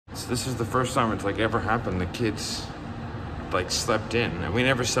this is the first time it's like ever happened. The kids like slept in, and we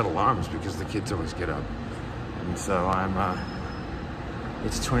never set alarms because the kids always get up. And so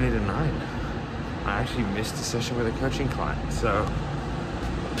it's 20 to 9. I actually missed a session with a coaching client. So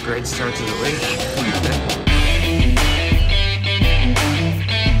great start to the week.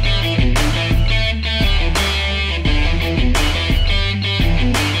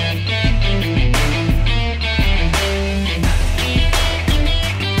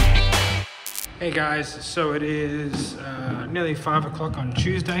 Hey guys, so it is nearly 5 o'clock on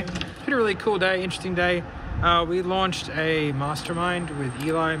Tuesday. Had a really cool day, interesting day. We launched a mastermind with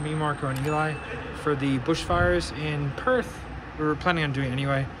Eli, me, Marco, and Eli for the bushfires in Perth. We were planning on doing it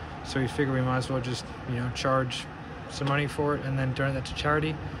anyway, so we figured we might as well just, charge some money for it and then donate that to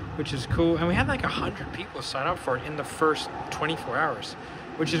charity, which is cool. And we had like 100 people sign up for it in the first 24 hours,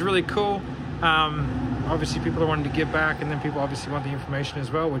 which is really cool. Obviously people are wanting to give back, and then people obviously want the information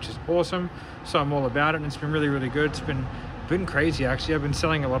as well, which is awesome. So I'm all about it, and it's been really, really good. It's been crazy actually. I've been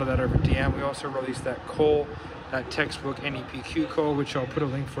selling a lot of that over DM. We also released that call, that textbook NEPQ call, which I'll put a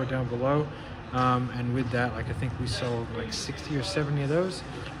link for down below. And with that, I think we sold like 60 or 70 of those.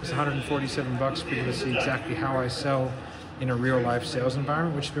 It's $147 for people to see exactly how I sell in a real life sales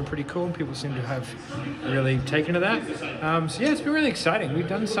environment, which has been pretty cool. People seem to have really taken to that. So yeah, it's been really exciting. We've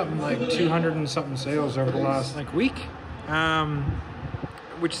done something like 200 and something sales over the last week,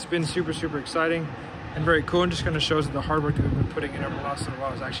 which has been super, super exciting and very cool, and just kind of shows that the hard work that we've been putting in over the last little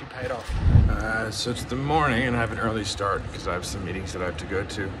while has actually paid off. So it's the morning and I have an early start because I have some meetings that I have to go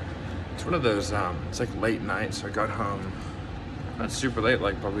to. It's one of those, it's like late night, so I got home, not super late,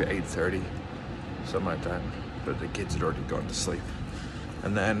 like probably 8:30, something like that. But the kids had already gone to sleep,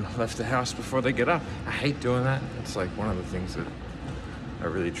 and then left the house before they get up. I hate doing that. It's like one of the things that I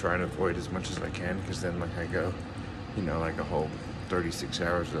really try and avoid as much as I can, because then I go, like a whole 36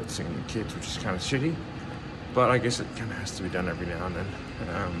 hours without seeing the kids, which is kind of shitty. But I guess it kind of has to be done every now and then.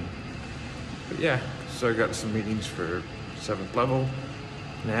 But yeah, so I got some meetings for 7th level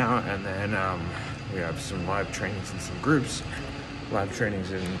now, and then we have some live trainings in some groups. Live trainings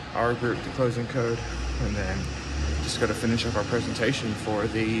in our group, the closing code, and then just got to finish up our presentation for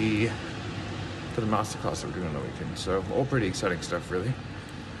the masterclass that we're doing on the weekend. So all pretty exciting stuff, really.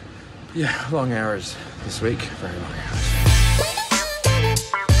 Yeah, long hours this week, very long hours.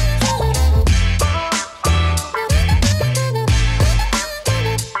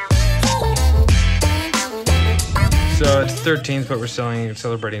 So it's 13th, but we're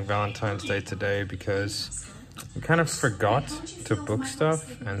celebrating Valentine's Day today because we kind of forgot to book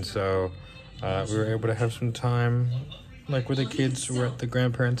stuff, and so we were able to have some time with the kids. We're at the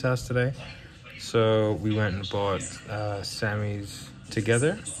grandparents' house today, so we went and bought Sammy's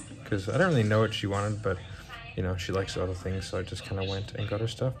together, because I don't really know what she wanted, but she likes other things, so I just kind of went and got her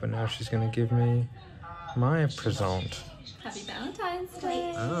stuff. But now she's gonna give me my present. Happy Valentine's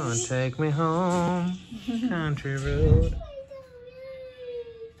Day. Oh, take me home, country road.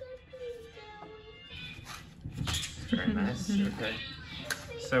 Very nice. Okay.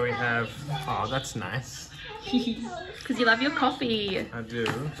 So we have, oh, that's nice. Because you love your coffee. I do.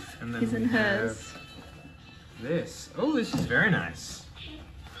 And then his and hers. This. Oh, this is very nice.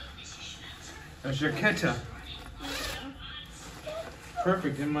 A jaqueta.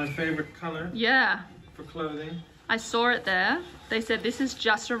 Perfect, in my favorite color. Yeah. For clothing. I saw it there. They said this has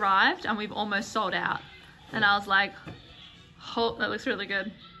just arrived and we've almost sold out. And I was like, oh, that looks really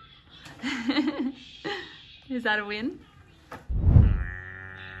good. Is that a win?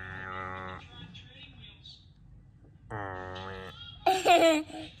 I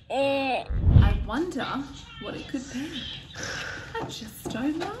wonder what it could be. I just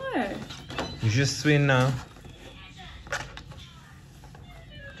don't know. Je suis now.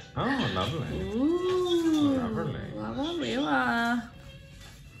 Oh, lovely. Ooh, lovely. Lovely.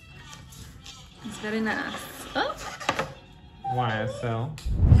 It's very nice. Oh. YSL.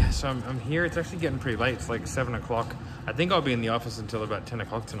 Yeah, so I'm here. It's actually getting pretty late. It's like 7 o'clock. I think I'll be in the office until about 10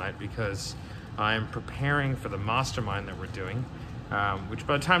 o'clock tonight, because I'm preparing for the mastermind that we're doing, which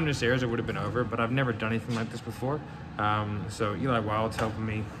by the time this airs, it would have been over, but I've never done anything like this before. So Eli Wild's helping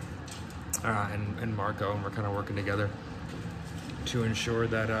me, and Marco, and we're kind of working together to ensure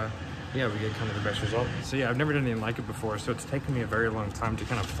that, yeah, we get kind of the best result. So yeah, I've never done anything like it before, so it's taken me a very long time to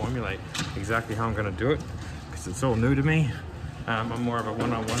kind of formulate exactly how I'm gonna do it, because it's all new to me. I'm more of a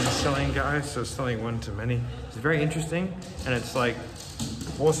one-on-one selling guy, so selling one-to-many is very interesting, and it's like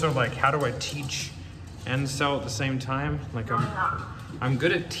also like, how do I teach and sell at the same time? Like I'm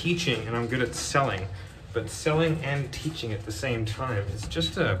good at teaching and I'm good at selling, but selling and teaching at the same time is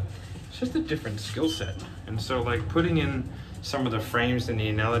just a different skill set. And so like putting in some of the frames and the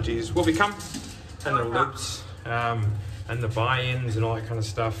analogies will become, and the loops, and the buy-ins and all that kind of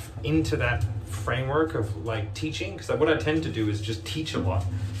stuff into that framework of like teaching. Because what I tend to do is just teach a lot,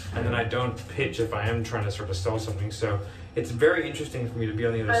 and then I don't pitch if I am trying to sort of sell something. So it's very interesting for me to be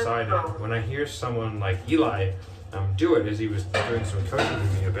on the other side. And when I hear someone like Eli do it, as he was doing some coaching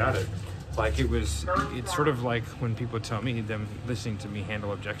with me about it, like it's sort of like when people tell me, them listening to me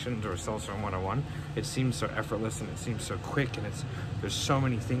handle objections or sell someone one-on-one, it seems so effortless and it seems so quick, and there's so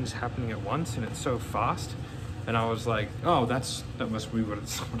many things happening at once and it's so fast. And I was like, oh, that must be what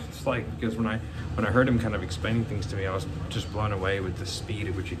it's like. Because when I heard him kind of explaining things to me, I was just blown away with the speed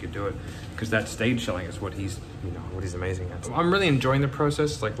at which he could do it. Because that stage selling is what he's amazing at. So I'm really enjoying the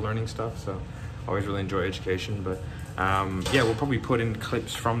process, like learning stuff. So I always really enjoy education. But yeah, we'll probably put in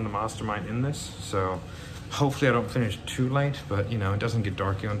clips from the mastermind in this. So hopefully I don't finish too late. But it doesn't get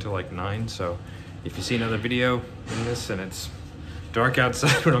dark until like 9. So if you see another video in this and it's dark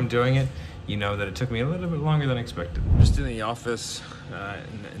outside when I'm doing it, you know that it took me a little bit longer than expected. Just in the office,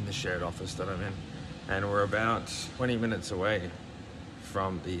 in the shared office that I'm in, and we're about 20 minutes away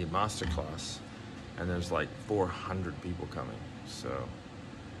from the masterclass, and there's like 400 people coming. So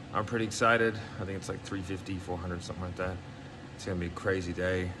I'm pretty excited. I think it's like 350, 400, something like that. It's gonna be a crazy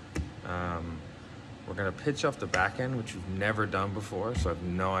day. We're gonna pitch off the back end, which we've never done before, so I have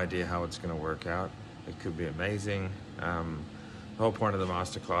no idea how it's gonna work out. It could be amazing. The whole point of the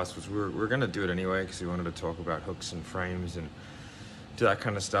masterclass was we're going to do it anyway because we wanted to talk about hooks and frames and do that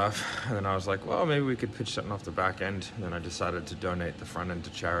kind of stuff. And then I was like, well, maybe we could pitch something off the back end. And then I decided to donate the front end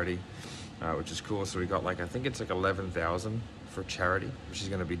to charity, which is cool. So we got I think it's like 11,000 for charity, which is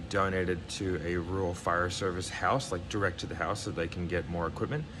going to be donated to a rural fire service house, like direct to the house, so they can get more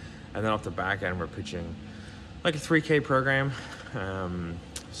equipment. And then off the back end, we're pitching like a 3K program.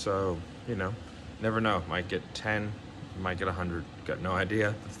 So, never know, might get 10. Might get 100, got no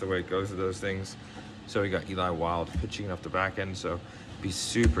idea. That's the way it goes with those things. So we got Eli Wild pitching off the back end, so be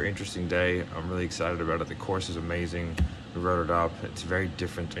super interesting day. I'm really excited about it. The course is amazing. We wrote it up. It's very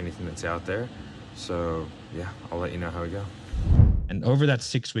different to anything that's out there. So yeah, I'll let you know how we go. And over that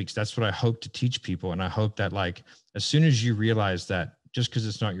 6 weeks, that's what I hope to teach people. And I hope that as soon as you realize that just because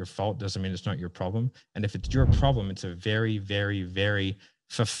it's not your fault doesn't mean it's not your problem. And if it's your problem, it's a very, very, very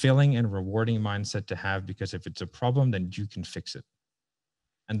fulfilling and rewarding mindset to have, because if it's a problem, then you can fix it.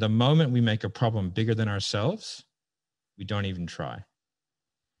 And the moment we make a problem bigger than ourselves, we don't even try.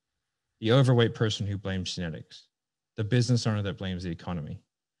 The overweight person who blames genetics, the business owner that blames the economy.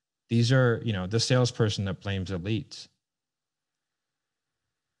 These are, the salesperson that blames elites.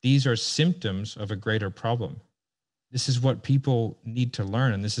 These are symptoms of a greater problem. This is what people need to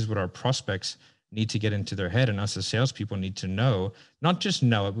learn, and this is what our prospects need to get into their head, and us as salespeople need to know, not just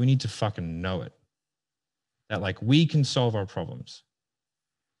know it, we need to fucking know it. That we can solve our problems.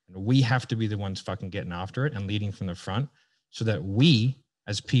 And we have to be the ones fucking getting after it and leading from the front, so that we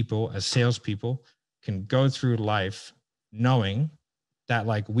as people, as salespeople, can go through life knowing that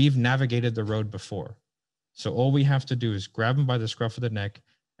we've navigated the road before. So all we have to do is grab them by the scruff of the neck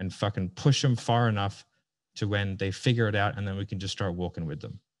and fucking push them far enough to when they figure it out, and then we can just start walking with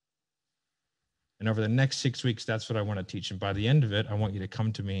them. And over the next 6 weeks, that's what I want to teach. And by the end of it, I want you to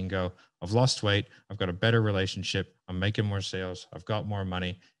come to me and go, I've lost weight. I've got a better relationship. I'm making more sales. I've got more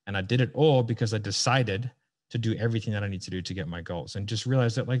money. And I did it all because I decided to do everything that I need to do to get my goals, and just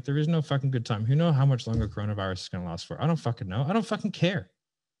realize that there is no fucking good time. Who knows how much longer coronavirus is going to last for? I don't fucking know. I don't fucking care.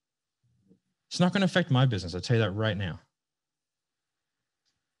 It's not going to affect my business. I'll tell you that right now.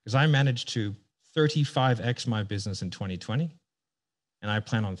 Because I managed to 35x my business in 2020. And I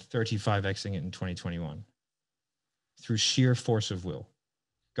plan on 35xing it in 2021 through sheer force of will.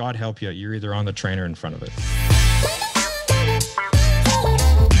 God help you. You're either on the train or in front of it.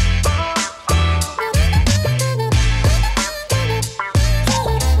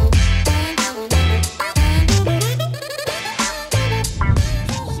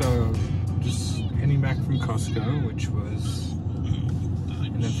 So just heading back from Costco, which was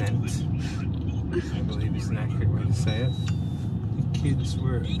an event, I believe is an accurate way to say it. Kids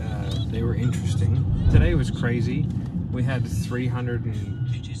were interesting. Today was crazy. We had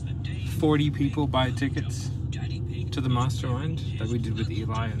 340 people buy tickets to the mastermind that we did with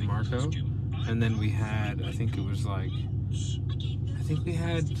Eli and Marco, and then we had, I think we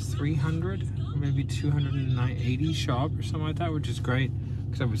had 300 or maybe 280 show up or something like that, which is great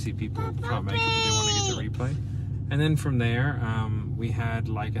because obviously people can't make it but they want to get the replay. And then from there we had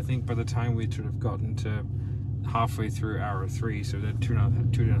I think by the time we'd sort of gotten to halfway through hour 3, so that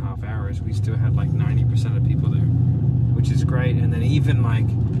 2.5 hours, we still had 90% of people there, which is great. And then even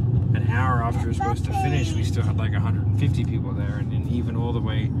an hour after we were supposed to finish, we still had like 150 people there, and then even all the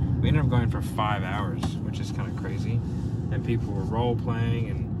way, we ended up going for 5 hours, which is kind of crazy. And people were role playing,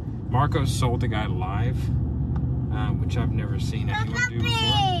 and Marco sold the guy live, which I've never seen anyone do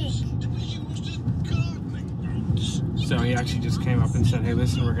before. So he actually just came up and said, hey,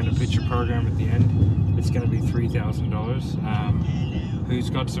 listen, we're going to pitch your program at the end. It's going to be $3,000. Who's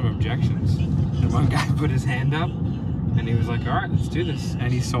got some objections? And one guy put his hand up, and he was like, all right, let's do this.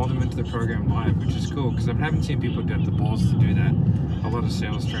 And he sold him into the program live, which is cool, because I haven't seen people get the balls to do that. A lot of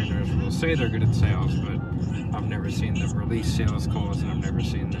sales trainers will say they're good at sales, but I've never seen them release sales calls, and I've never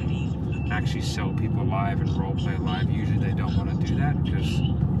seen them actually sell people live and role play live. Usually they don't want to do that because,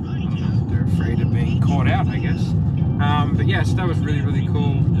 I don't know, they're afraid of being caught out, I guess. But yeah, so that was really, really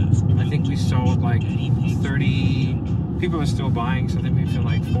cool. I think we sold like 30, people are still buying, so I think we've done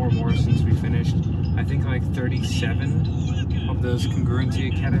like 4 more since we finished. I think like 37 of those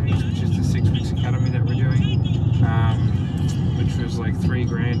congruency academies, which is the 6 weeks academy that we're doing, which was like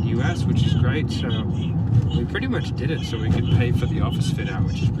 $3,000 US, which is great. So we pretty much did it so we could pay for the office fit out,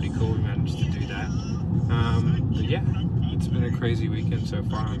 which is pretty cool. We managed to do that. But yeah, it's been a crazy weekend so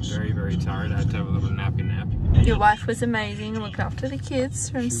far. I'm very, very tired. I had to have a little nappy nap. Your wife was amazing and looked after the kids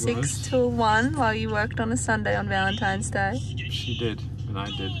from 6 till 1 while you worked on a Sunday on Valentine's Day. She did, and I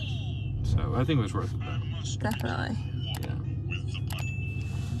did. So I think it was worth it though. Definitely.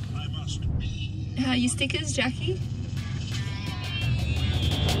 Yeah. How are your stickers, Jackie?